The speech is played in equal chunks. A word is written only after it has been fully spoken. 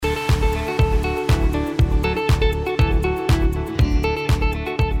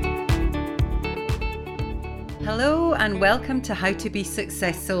and welcome to How to Be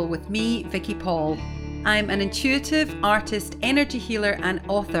Successful with me, Vicky Paul. I'm an intuitive, artist, energy healer and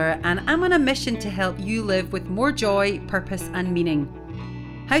author, and I'm on a mission to help you live with more joy, purpose and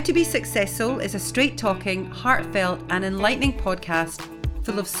meaning. How to Be Successful is a straight-talking, heartfelt and enlightening podcast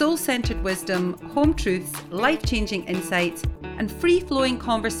full of soul-centered wisdom, home truths, life-changing insights and free-flowing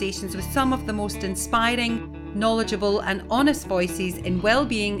conversations with some of the most inspiring, knowledgeable and honest voices in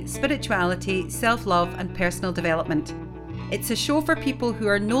well-being, spirituality, self-love and personal development. It's a show for people who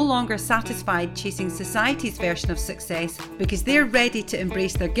are no longer satisfied chasing society's version of success because they're ready to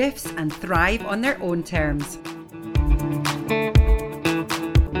embrace their gifts and thrive on their own terms.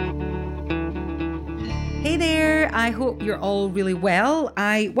 Hey there, I hope you're all really well.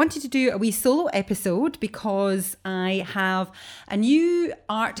 I wanted to do a wee solo episode because I have a new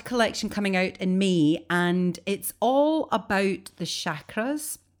art collection coming out in May and it's all about the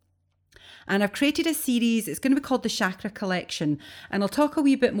chakras. And I've created a series, it's going to be called the Chakra Collection, and I'll talk a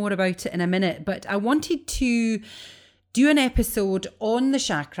wee bit more about it in a minute, but I wanted to do an episode on the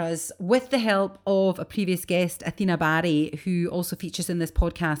chakras with the help of a previous guest, Athena Barry, who also features in this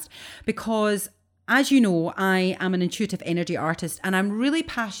podcast, because as you know, I am an intuitive energy artist and I'm really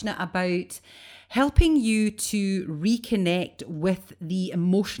passionate about helping you to reconnect with the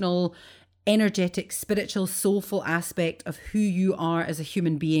emotional, energetic, spiritual, soulful aspect of who you are as a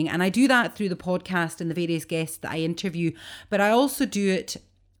human being. And I do that through the podcast and the various guests that I interview, but I also do it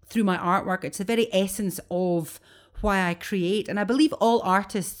through my artwork. It's the very essence of why I create. And I believe all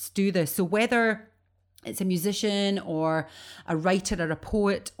artists do this. So whether it's a musician or a writer or a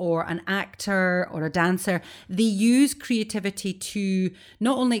poet or an actor or a dancer, they use creativity to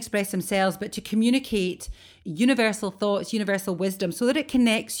not only express themselves, but to communicate universal thoughts, universal wisdom, so that it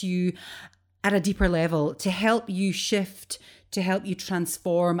connects you at a deeper level, to help you shift, to help you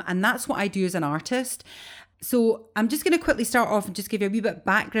transform. And that's what I do as an artist. So I'm just going to quickly start off and just give you a wee bit of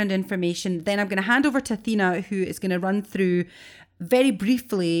background information. Then I'm going to hand over to Athena, who is going to run through very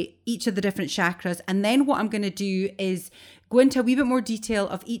briefly each of the different chakras. And then what I'm going to do is go into a wee bit more detail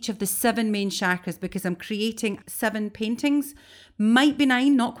of each of the 7 main chakras, because I'm creating 7 paintings, might be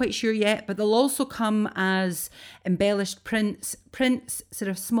 9, not quite sure yet, but they'll also come as embellished prints, sort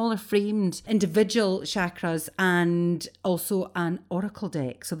of smaller framed individual chakras, and also an oracle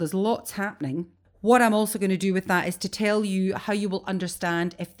deck. So there's lots happening. What I'm also going to do with that is to tell you how you will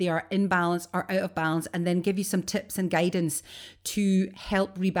understand if they are in balance or out of balance, and then give you some tips and guidance to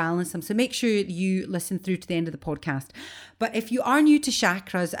help rebalance them. So make sure you listen through to the end of the podcast. But if you are new to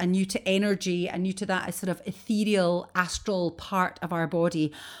chakras and new to energy and new to that sort of ethereal, astral part of our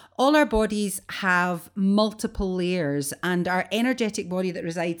body, all our bodies have multiple layers, and our energetic body that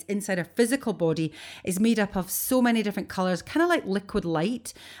resides inside our physical body is made up of so many different colors, kind of like liquid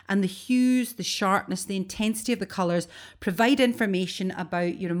light, and the hues, the sharpness, the intensity of the colors provide information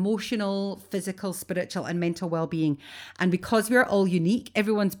about your emotional, physical, spiritual and mental well-being. And because we are all unique,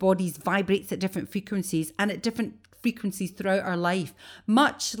 everyone's bodies vibrates at different frequencies and at different frequencies throughout our life,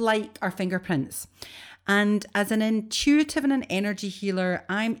 much like our fingerprints. And as an intuitive and an energy healer,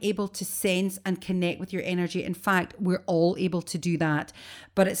 I'm able to sense and connect with your energy. In fact, we're all able to do that,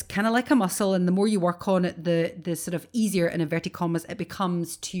 but it's kind of like a muscle. And the more you work on it, the sort of easier, in inverted commas, it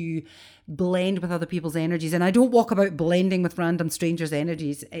becomes to blend with other people's energies. And I don't walk about blending with random strangers'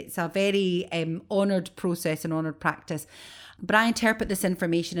 energies. It's a very honored process and honored practice. But I interpret this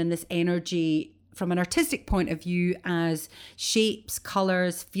information and this energy from an artistic point of view as shapes,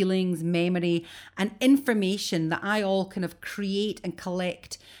 colors, feelings, memory, and information that I all kind of create and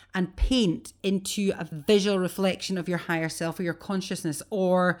collect and paint into a visual reflection of your higher self or your consciousness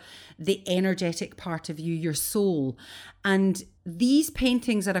or the energetic part of you, your soul. And these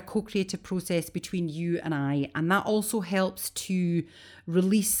paintings are a co-creative process between you and I. And that also helps to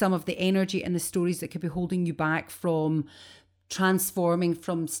release some of the energy and the stories that could be holding you back from transforming,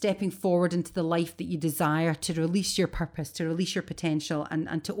 from stepping forward into the life that you desire, to release your purpose, to release your potential,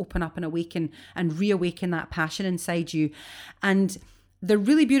 and to open up and awaken and reawaken that passion inside you. And they're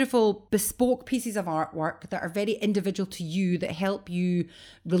really beautiful bespoke pieces of artwork that are very individual to you, that help you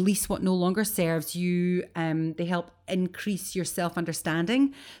release what no longer serves you. They help increase your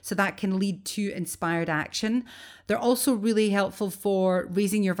self-understanding, so that can lead to inspired action. They're also really helpful for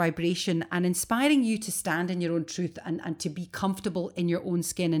raising your vibration and inspiring you to stand in your own truth and to be comfortable in your own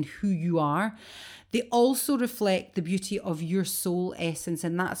skin and who you are. They also reflect the beauty of your soul essence,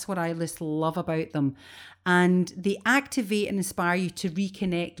 and that's what I just love about them. And they activate and inspire you to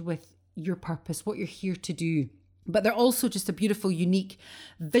reconnect with your purpose, what you're here to do. But they're also just a beautiful, unique,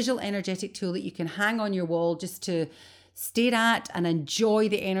 visual, energetic tool that you can hang on your wall just to stare at and enjoy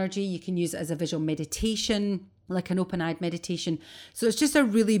the energy. You can use it as a visual meditation. like an open-eyed meditation. So it's just a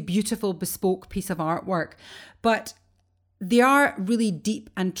really beautiful, bespoke piece of artwork. But they are really deep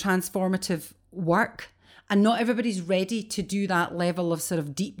and transformative work. And not everybody's ready to do that level of sort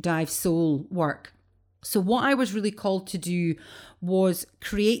of deep dive soul work. So what I was really called to do was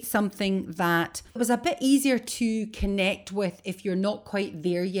create something that was a bit easier to connect with if you're not quite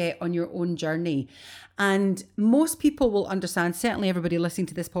there yet on your own journey. And most people will understand, certainly everybody listening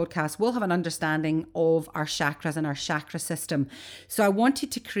to this podcast will have an understanding of our chakras and our chakra system. So I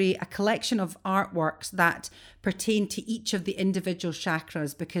wanted to create a collection of artworks that pertain to each of the individual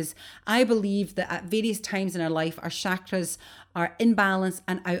chakras, because I believe that at various times in our life, our chakras are in balance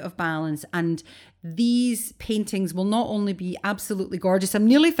and out of balance. And these paintings will not only be absolutely gorgeous, I'm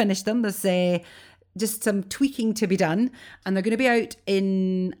nearly finished them. There's just some tweaking to be done, and they're going to be out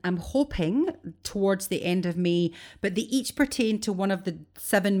in, I'm hoping, towards the end of May, but they each pertain to one of the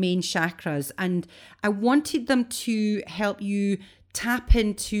 7 main chakras. And I wanted them to help you tap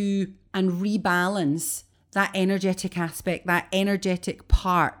into and rebalance that energetic aspect, that energetic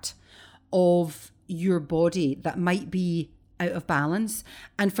part of your body that might be out of balance.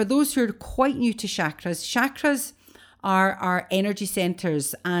 And for those who are quite new to chakras are our energy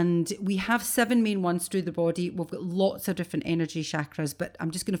centers, and we have 7 main ones through the body. We've got lots of different energy chakras, but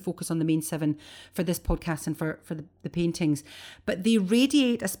I'm just going to focus on the main 7 for this podcast and for the paintings. But they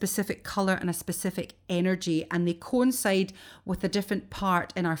radiate a specific color and a specific energy, and they coincide with a different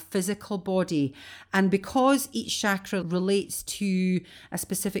part in our physical body. And because each chakra relates to a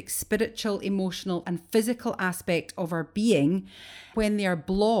specific spiritual, emotional, and physical aspect of our being, when they are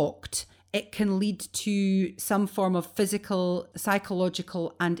blocked, it can lead to some form of physical,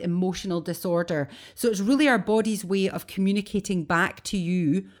 psychological, and emotional disorder. So it's really our body's way of communicating back to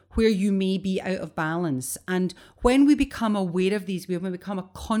you where you may be out of balance. And when we become aware of these, when we become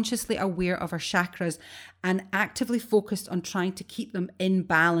consciously aware of our chakras and actively focused on trying to keep them in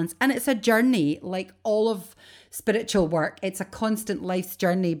balance, and it's a journey, like all of spiritual work, it's a constant life's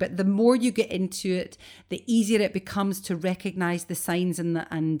journey, but the more you get into it, the easier it becomes to recognize the signs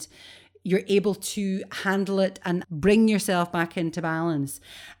and you're able to handle it and bring yourself back into balance.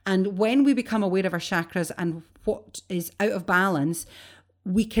 And when we become aware of our chakras and what is out of balance,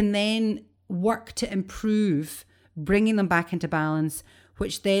 we can then work to improve bringing them back into balance,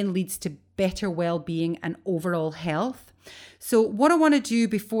 which then leads to better well-being and overall health. So what I want to do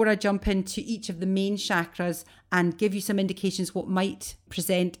before I jump into each of the main chakras and give you some indications what might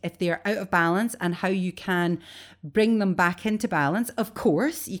present if they are out of balance and how you can bring them back into balance. Of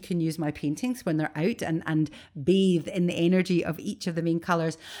course, you can use my paintings when they're out and bathe in the energy of each of the main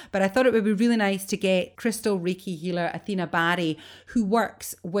colors. But I thought it would be really nice to get crystal Reiki healer Athena Barry, who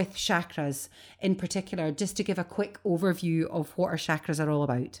works with chakras in particular, just to give a quick overview of what our chakras are all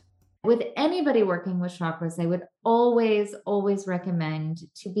about. With anybody working with chakras, I would always recommend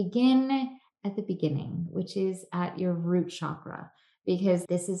to begin at the beginning, which is at your root chakra, because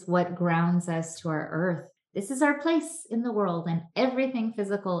this is what grounds us to our earth. This is our place in the world and everything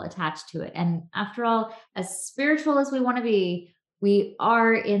physical attached to it. And after all, as spiritual as we want to be, we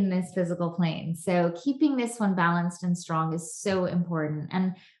are in this physical plane. So keeping this one balanced and strong is so important.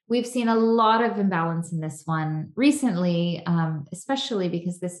 And we've seen a lot of imbalance in this one recently, especially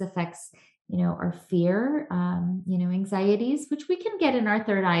because this affects, our fear, anxieties, which we can get in our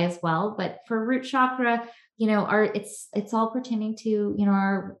third eye as well. But for root chakra, it's all pertaining to,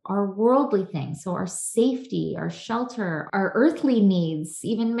 our worldly things. So our safety, our shelter, our earthly needs,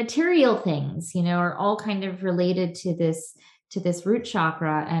 even material things, are all kind of related to this root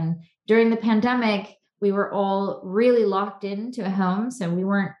chakra. And during the pandemic, we were all really locked into a home. So we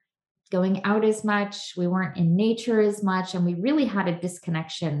weren't going out as much. We weren't in nature as much. And we really had a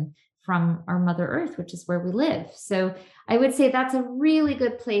disconnection from our Mother Earth, which is where we live. So I would say that's a really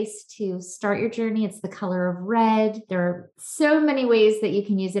good place to start your journey. It's the color of red. There are so many ways that you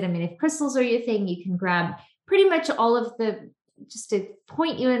can use it. I mean, if crystals are your thing, you can grab pretty much all of just to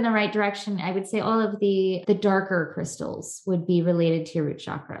point you in the right direction, I would say all of the darker crystals would be related to your root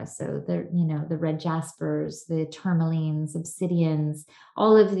chakra. So the red jaspers, the tourmalines, obsidians,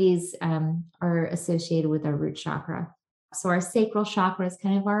 all of these are associated with our root chakra. So our sacral chakra is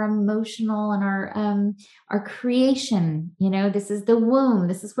kind of our emotional and our creation. This is the womb.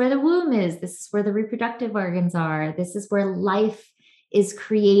 This is where the womb is. This is where the reproductive organs are. This is where life is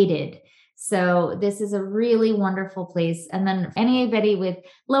created. So this is a really wonderful place. And then anybody with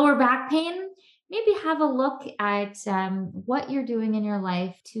lower back pain, maybe have a look at what you're doing in your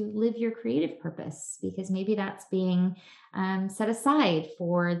life to live your creative purpose, because maybe that's being set aside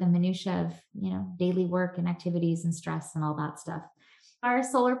for the minutia of, daily work and activities and stress and all that stuff. our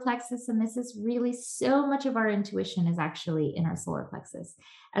solar plexus. And this is really so much of our intuition is actually in our solar plexus,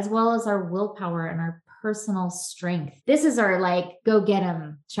 as well as our willpower and our personal strength. This is our like, go get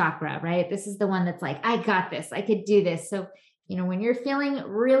 'em chakra, right? This is the one that's like, I got this, I could do this. So, when you're feeling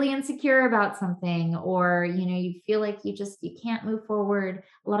really insecure about something, or, you feel like you can't move forward,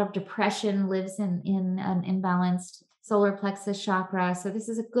 a lot of depression lives in an imbalanced solar plexus chakra. So this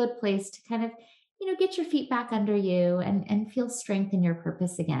is a good place to kind of, get your feet back under you and feel strength in your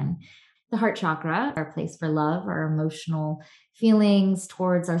purpose again. The heart chakra, our place for love, our emotional feelings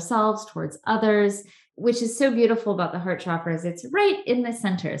towards ourselves, towards others, which is so beautiful about the heart chakra is it's right in the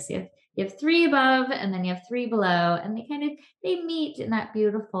center. So you have 3 above, and then you have 3 below, and they meet in that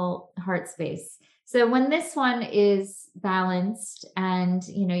beautiful heart space. So when this one is balanced and,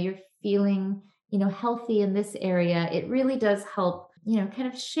 you're feeling, healthy in this area, it really does help, kind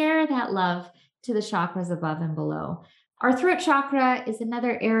of share that love to the chakras above and below. Our throat chakra is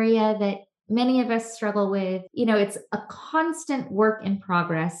another area that many of us struggle with. It's a constant work in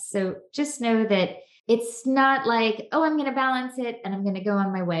progress. So just know that it's not like, oh, I'm going to balance it and I'm going to go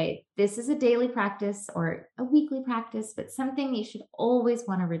on my way. This is a daily practice or a weekly practice, but something you should always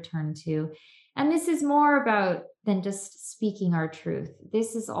want to return to. And this is more about than just speaking our truth.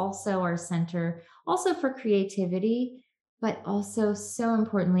 This is also our center, also for creativity, but also so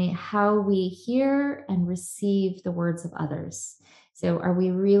importantly, how we hear and receive the words of others. So are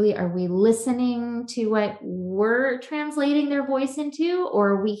we listening to what we're translating their voice into, or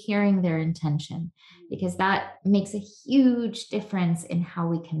are we hearing their intention? Because that makes a huge difference in how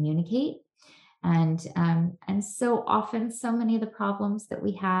we communicate. And so often, so many of the problems that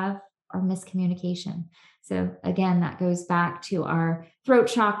we have are miscommunication. So again, that goes back to our throat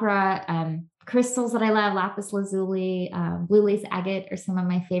chakra. Crystals that I love, lapis lazuli, blue lace agate are some of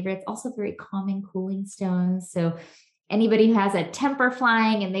my favorites. Also very calming, cooling stones. So anybody who has a temper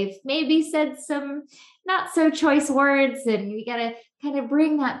flying and they've maybe said some not so choice words, and you got to kind of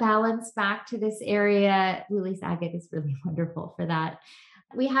bring that balance back to this area. Blue lace agate is really wonderful for that.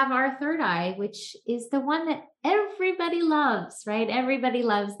 We have our third eye, which is the one that everybody loves, right? Everybody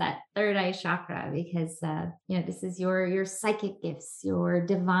loves that third eye chakra because, this is your psychic gifts, your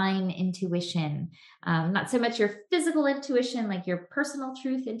divine intuition, not so much your physical intuition, like your personal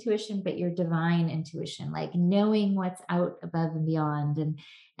truth intuition, but your divine intuition, like knowing what's out above and beyond.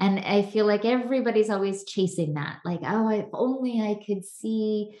 And I feel like everybody's always chasing that, like, oh, if only I could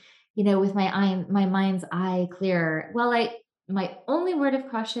see, with my mind's eye clear. Well, my only word of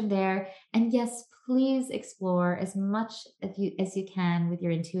caution there, and yes, please explore as much as you can with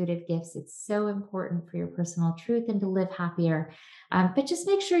your intuitive gifts. It's so important for your personal truth and to live happier. But just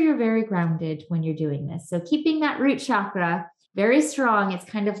make sure you're very grounded when you're doing this. So keeping that root chakra very strong, it's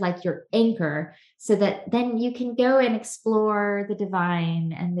kind of like your anchor, so that then you can go and explore the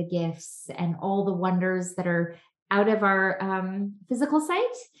divine and the gifts and all the wonders that are out of our physical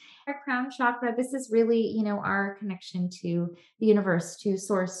sight. Our crown chakra, this is really, our connection to the universe, to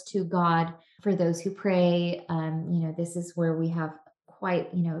source, to God. For those who pray, this is where we have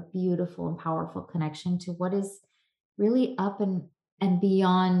quite, a beautiful and powerful connection to what is really up and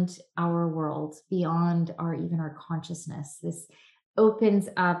beyond our world, beyond even our consciousness. This opens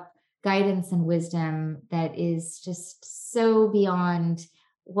up guidance and wisdom that is just so beyond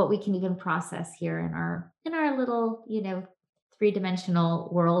what we can even process here in our little, 3-dimensional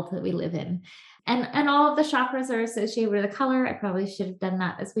world that we live in. And all of the chakras are associated with a color. I probably should have done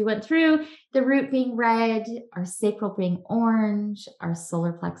that as we went through. The root being red, our sacral being orange, our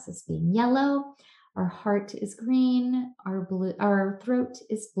solar plexus being yellow, our heart is green, our throat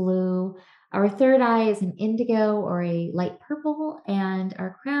is blue, our third eye is an indigo or a light purple, and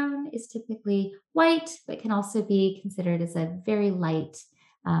our crown is typically white, but can also be considered as a very light,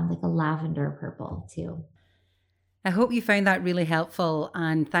 like a lavender purple too. I hope you found that really helpful,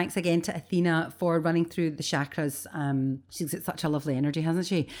 and thanks again to Athena for running through the chakras. She's got such a lovely energy, hasn't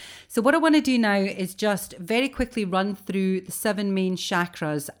she? So what I want to do now is just very quickly run through the 7 main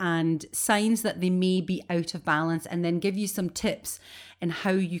chakras and signs that they may be out of balance, and then give you some tips in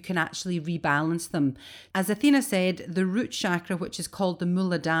how you can actually rebalance them. As Athena said, the root chakra, which is called the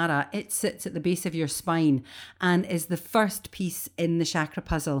Muladhara, it sits at the base of your spine and is the first piece in the chakra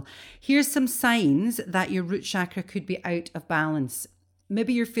puzzle. Here's some signs that your root chakra could be out of balance.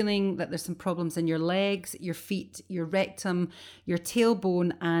 Maybe you're feeling that there's some problems in your legs, your feet, your rectum, your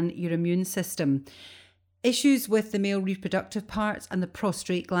tailbone, and your immune system. Issues with the male reproductive parts and the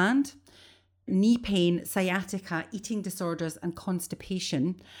prostrate gland. Knee pain, sciatica, eating disorders, and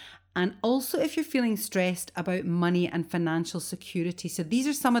constipation. And also if you're feeling stressed about money and financial security. So these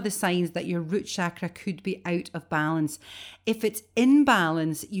are some of the signs that your root chakra could be out of balance. If it's in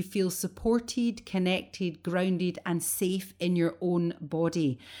balance, you feel supported, connected, grounded, and safe in your own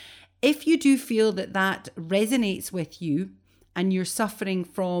body. If you do feel that that resonates with you and you're suffering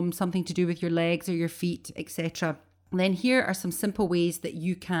from something to do with your legs or your feet, etc., then here are some simple ways that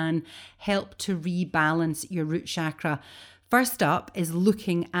you can help to rebalance your root chakra. First up is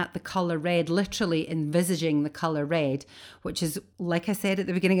looking at the color red, literally envisaging the color red, which is, like I said at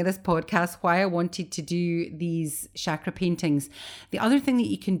the beginning of this podcast, why I wanted to do these chakra paintings. The other thing that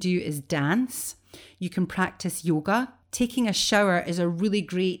you can do is dance. You can practice yoga. Taking a shower is a really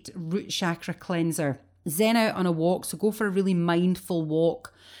great root chakra cleanser. Zen out on a walk, so go for a really mindful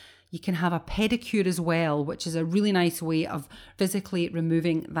walk. You can have a pedicure as well, which is a really nice way of physically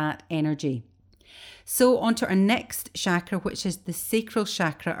removing that energy. So on to our next chakra, which is the sacral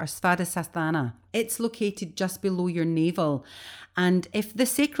chakra or Svadhisthana. It's located just below your navel. And if the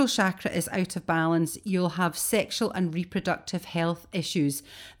sacral chakra is out of balance, you'll have sexual and reproductive health issues.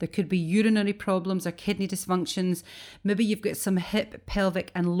 There could be urinary problems or kidney dysfunctions. Maybe you've got some hip,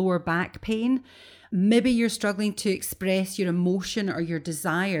 pelvic and lower back pain. Maybe you're struggling to express your emotion or your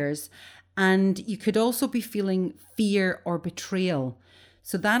desires. And you could also be feeling fear or betrayal.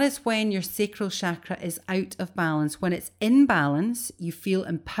 So that is when your sacral chakra is out of balance. When it's in balance, you feel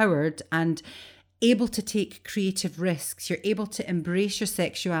empowered and able to take creative risks. You're able to embrace your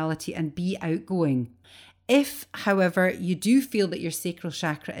sexuality and be outgoing. If, however, you do feel that your sacral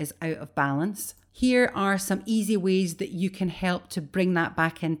chakra is out of balance, here are some easy ways that you can help to bring that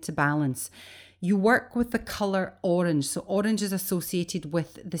back into balance. You work with the color orange. So orange is associated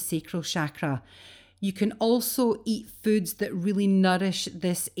with the sacral chakra. You can also eat foods that really nourish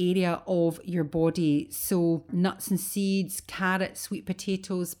this area of your body. So nuts and seeds, carrots, sweet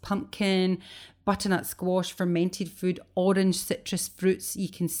potatoes, pumpkin, butternut squash, fermented food, orange citrus fruits. You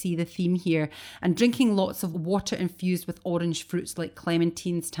can see the theme here. And drinking lots of water infused with orange fruits like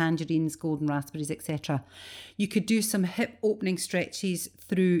clementines, tangerines, golden raspberries, etc. You could do some hip opening stretches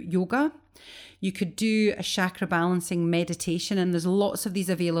through yoga. You could do a chakra balancing meditation, and there's lots of these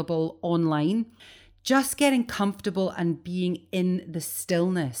available online. Just getting comfortable and being in the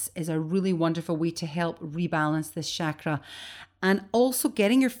stillness is a really wonderful way to help rebalance this chakra. And also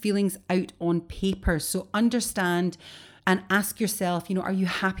getting your feelings out on paper. So understand and ask yourself, are you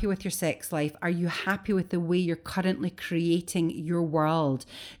happy with your sex life? Are you happy with the way you're currently creating your world?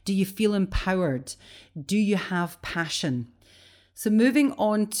 Do you feel empowered? Do you have passion? So moving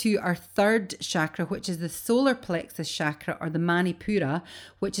on to our third chakra, which is the solar plexus chakra or the Manipura,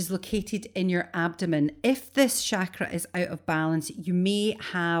 which is located in your abdomen. If this chakra is out of balance, you may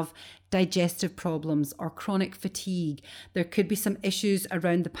have digestive problems or chronic fatigue. There could be some issues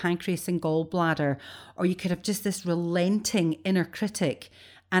around the pancreas and gallbladder, or you could have just this relenting inner critic.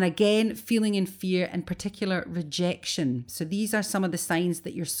 And again, feeling in fear, in particular rejection. So these are some of the signs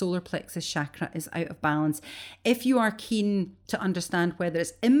that your solar plexus chakra is out of balance. If you are keen to understand whether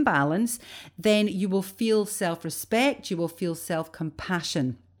it's imbalance, then you will feel self-respect, you will feel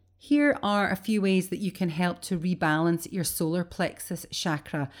self-compassion. Here are a few ways that you can help to rebalance your solar plexus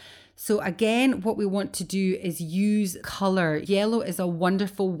chakra. So again, what we want to do is use color. Yellow is a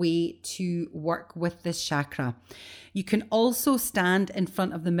wonderful way to work with this chakra. You can also stand in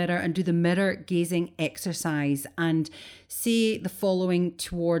front of the mirror and do the mirror gazing exercise and say the following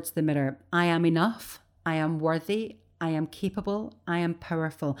towards the mirror. I am enough. I am worthy. I am capable. I am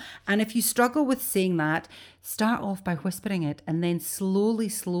powerful. And if you struggle with saying that, start off by whispering it and then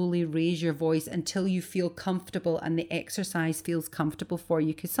slowly raise your voice until you feel comfortable and the exercise feels comfortable for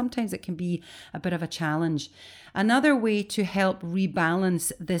you, because sometimes it can be a bit of a challenge. Another way to help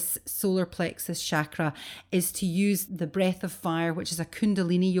rebalance this solar plexus chakra is to use the breath of fire, which is a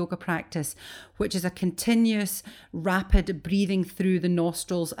Kundalini yoga practice, which is a continuous, rapid breathing through the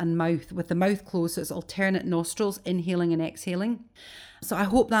nostrils and mouth with the mouth closed. So it's alternate nostrils, inhaling and exhaling. So I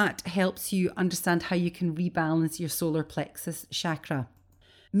hope that helps you understand how you can rebalance your solar plexus chakra.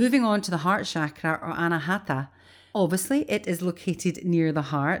 Moving on to the heart chakra or Anahata. Obviously, it is located near the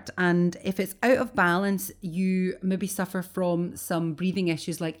heart, and if it's out of balance, you maybe suffer from some breathing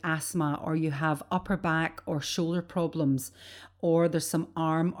issues like asthma, or you have upper back or shoulder problems, or there's some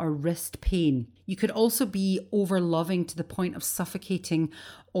arm or wrist pain. You could also be over-loving to the point of suffocating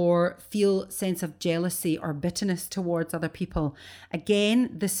or feel a sense of jealousy or bitterness towards other people. Again,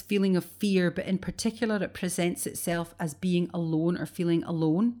 this feeling of fear, but in particular, it presents itself as being alone or feeling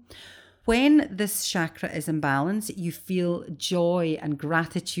alone. When this chakra is in balance, you feel joy and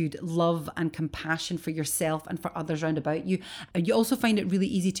gratitude, love and compassion for yourself and for others around about you. And you also find it really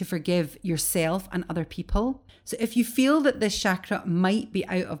easy to forgive yourself and other people. So if you feel that this chakra might be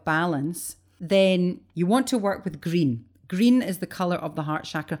out of balance, then you want to work with green. Green is the color of the heart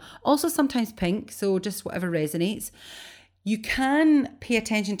chakra. Also sometimes pink, so just whatever resonates. You can pay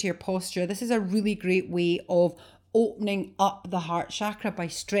attention to your posture. This is a really great way of opening up the heart chakra by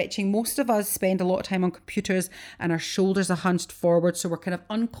stretching. Most of us spend a lot of time on computers and our shoulders are hunched forward, so we're kind of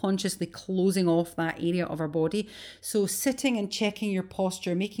unconsciously closing off that area of our body. So sitting and checking your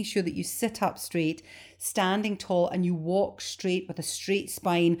posture, making sure that you sit up straight, standing tall, and you walk straight with a straight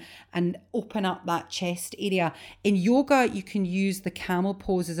spine and open up that chest area. In yoga, you can use the camel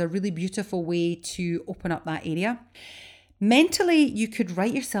pose as a really beautiful way to open up that area. Mentally, you could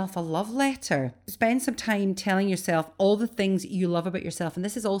write yourself a love letter. Spend some time telling yourself all the things you love about yourself. And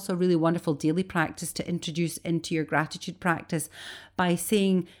this is also a really wonderful daily practice to introduce into your gratitude practice by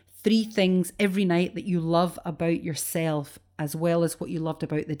saying 3 things every night that you love about yourself, as well as what you loved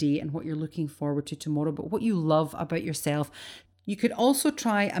about the day and what you're looking forward to tomorrow, but what you love about yourself. You could also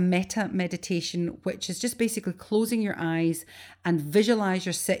try a metta meditation, which is just basically closing your eyes and visualize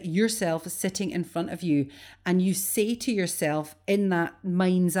yourself sitting in front of you. And you say to yourself in that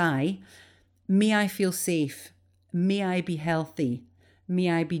mind's eye, may I feel safe, may I be healthy,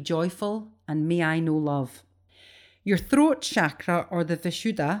 may I be joyful, and may I know love. Your throat chakra, or the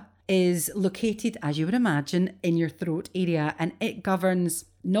Vishuddha, is located, as you would imagine, in your throat area, and it governs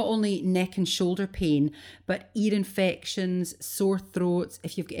not only neck and shoulder pain, but ear infections, sore throats,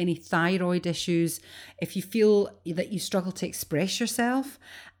 if you've got any thyroid issues, if you feel that you struggle to express yourself.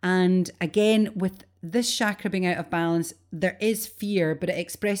 And again, with this chakra being out of balance, there is fear, but it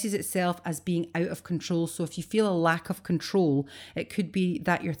expresses itself as being out of control. So if you feel a lack of control, it could be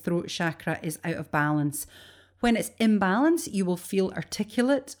that your throat chakra is out of balance. When it's in balance, you will feel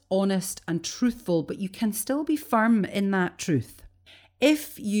articulate, honest, and truthful, but you can still be firm in that truth.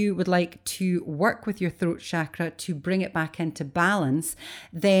 If you would like to work with your throat chakra to bring it back into balance,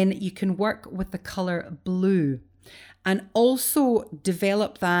 then you can work with the color blue and also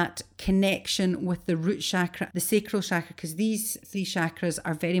develop that connection with the root chakra, the sacral chakra, because these 3 chakras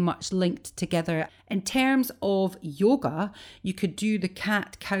are very much linked together. In terms of yoga, you could do the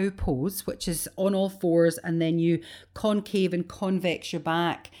cat-cow pose, which is on all fours, and then you concave and convex your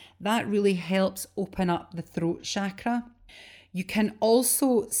back. That really helps open up the throat chakra. You can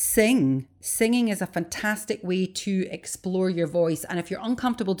also sing. Singing is a fantastic way to explore your voice. And if you're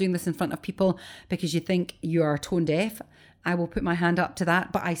uncomfortable doing this in front of people because you think you are tone deaf, I will put my hand up to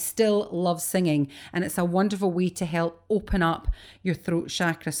that, but I still love singing, and it's a wonderful way to help open up your throat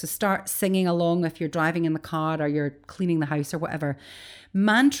chakra. So start singing along if you're driving in the car or you're cleaning the house or whatever.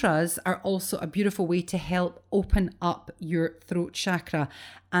 Mantras are also a beautiful way to help open up your throat chakra.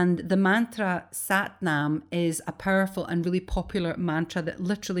 And the mantra Sat Nam is a powerful and really popular mantra that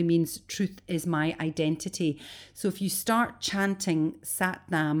literally means truth is my identity. So if you start chanting Sat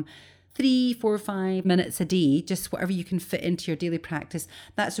Nam 3, 4, 5 minutes a day, just whatever you can fit into your daily practice,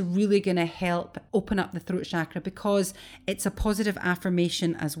 that's really going to help open up the throat chakra because it's a positive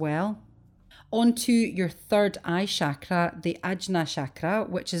affirmation as well. Onto your third eye chakra, the Ajna chakra,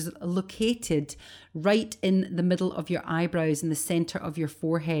 which is located right in the middle of your eyebrows, in the center of your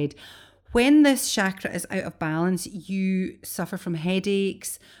forehead. When this chakra is out of balance, you suffer from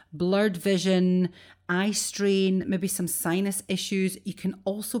headaches, blurred vision, eye strain, maybe some sinus issues. You can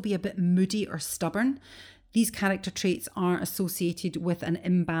also be a bit moody or stubborn. These character traits are associated with an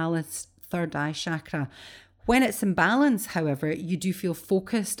imbalanced third eye chakra. When it's in balance, however, you do feel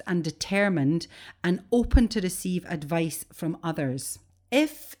focused and determined and open to receive advice from others.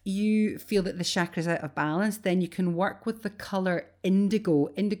 If you feel that the chakra is out of balance, then you can work with the color indigo.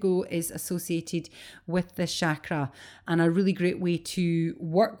 Indigo is associated with this chakra, and a really great way to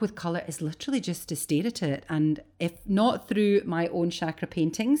work with color is literally just to stare at it. And if not through my own chakra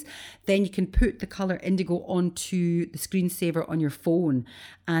paintings, then you can put the color indigo onto the screensaver on your phone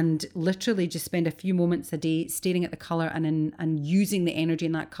and literally just spend a few moments a day staring at the color and using the energy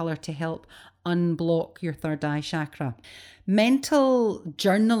in that color to help unblock your third eye chakra. Mental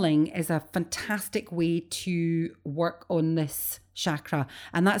journaling is a fantastic way to work on this chakra,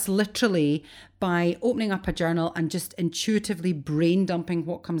 and that's literally by opening up a journal and just intuitively brain dumping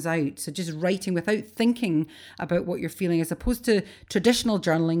what comes out. So just writing without thinking about what you're feeling, as opposed to traditional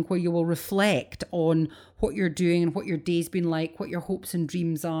journaling where you will reflect on what you're doing and what your day's been like, what your hopes and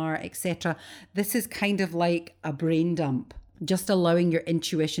dreams are, etc. This is kind of like a brain dump. just allowing your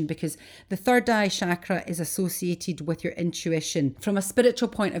intuition, because the third eye chakra is associated with your intuition from a spiritual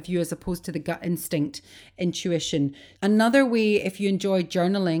point of view as opposed to the gut instinct intuition. Another way, if you enjoy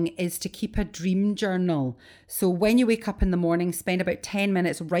journaling, is to keep a dream journal. So when you wake up in the morning, spend about 10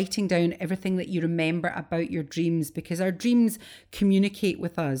 minutes writing down everything that you remember about your dreams, because our dreams communicate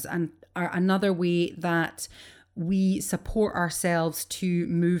with us and are another way that we support ourselves to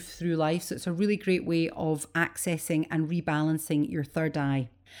move through life. So it's a really great way of accessing and rebalancing your third eye.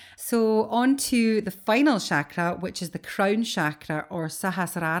 So on to the final chakra, which is the crown chakra or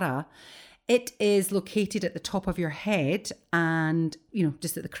Sahasrara. It is located at the top of your head and,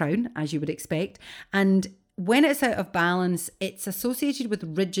 just at the crown, as you would expect. And when it's out of balance, it's associated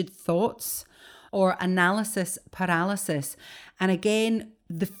with rigid thoughts or analysis paralysis. And again,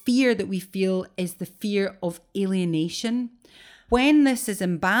 the fear that we feel is the fear of alienation. When this is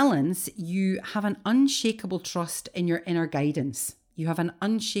in balance, you have an unshakable trust in your inner guidance. You have an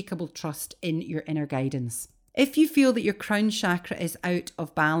unshakable trust in your inner guidance. If you feel that your crown chakra is out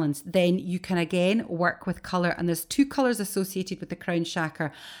of balance, then you can again work with color. And there's 2 colors associated with the crown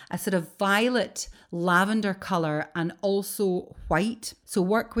chakra, a sort of violet lavender color and also white. So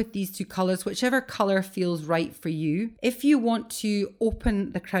work with these 2 colors, whichever color feels right for you. If you want to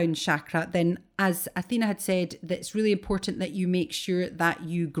open the crown chakra, then as Athena had said, that it's really important that you make sure that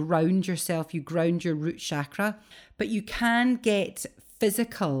you ground yourself, you ground your root chakra, but you can get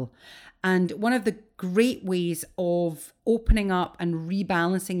physical. And one of the great ways of opening up and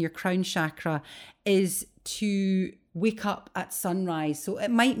rebalancing your crown chakra is to wake up at sunrise. So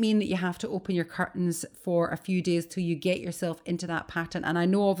it might mean that you have to open your curtains for a few days till you get yourself into that pattern. And I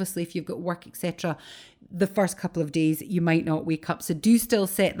know obviously if you've got work, etc., the first couple of days you might not wake up. So do still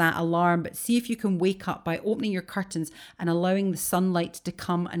set that alarm, but see if you can wake up by opening your curtains and allowing the sunlight to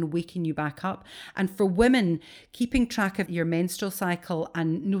come and waking you back up. And for women, keeping track of your menstrual cycle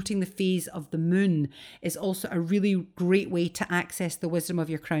and noting the phase of the moon is also a really great way to access the wisdom of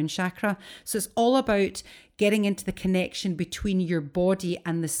your crown chakra. So it's all about getting into the connection between your body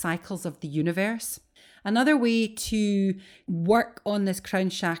and the cycles of the universe. Another way to work on this crown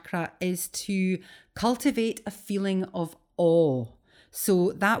chakra is to cultivate a feeling of awe.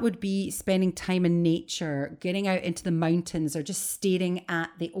 So that would be spending time in nature, getting out into the mountains or just staring at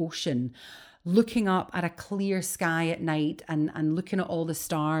the ocean, looking up at a clear sky at night and looking at all the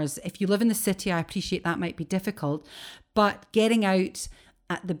stars. If you live in the city, I appreciate that might be difficult, but getting out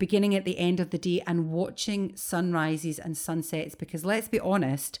at the beginning, at the end of the day and watching sunrises and sunsets, because let's be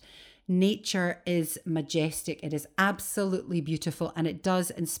honest, nature is majestic. It is absolutely beautiful and it does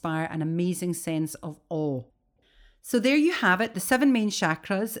inspire an amazing sense of awe. So there you have it, the 7 main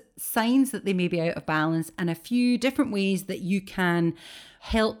chakras, signs that they may be out of balance and a few different ways that you can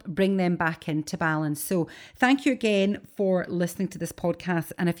help bring them back into balance. So thank you again for listening to this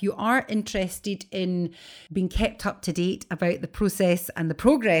podcast. And if you are interested in being kept up to date about the process and the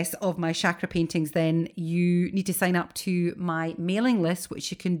progress of my chakra paintings, then you need to sign up to my mailing list,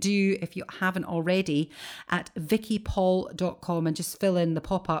 which you can do if you haven't already at vickypaul.com and just fill in the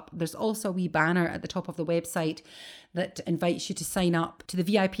pop-up. There's also a wee banner at the top of the website that invites you to sign up to the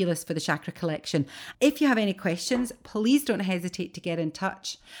VIP list for the chakra collection. If you have any questions, please don't hesitate to get in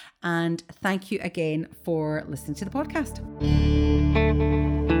touch. And thank you again for listening to the podcast.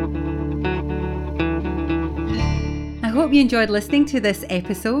 I hope you enjoyed listening to this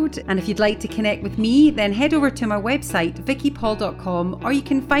episode. And if you'd like to connect with me, then head over to my website, vickypaul.com, or you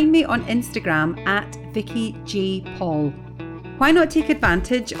can find me on Instagram at vickyjpaul. Why not take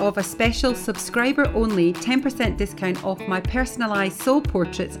advantage of a special subscriber-only 10% discount off my personalised soul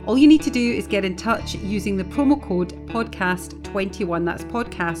portraits? All you need to do is get in touch using the promo code podcast21. That's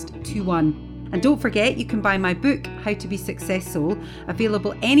podcast21. And don't forget, you can buy my book, How to Be Success Soul,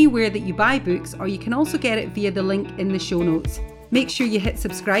 available anywhere that you buy books, or you can also get it via the link in the show notes. Make sure you hit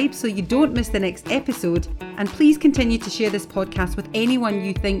subscribe so you don't miss the next episode. And please continue to share this podcast with anyone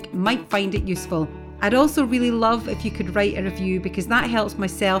you think might find it useful. I'd also really love if you could write a review, because that helps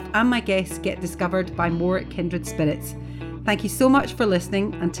myself and my guests get discovered by more kindred spirits. Thank you so much for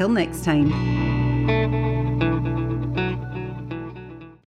listening. Until next time.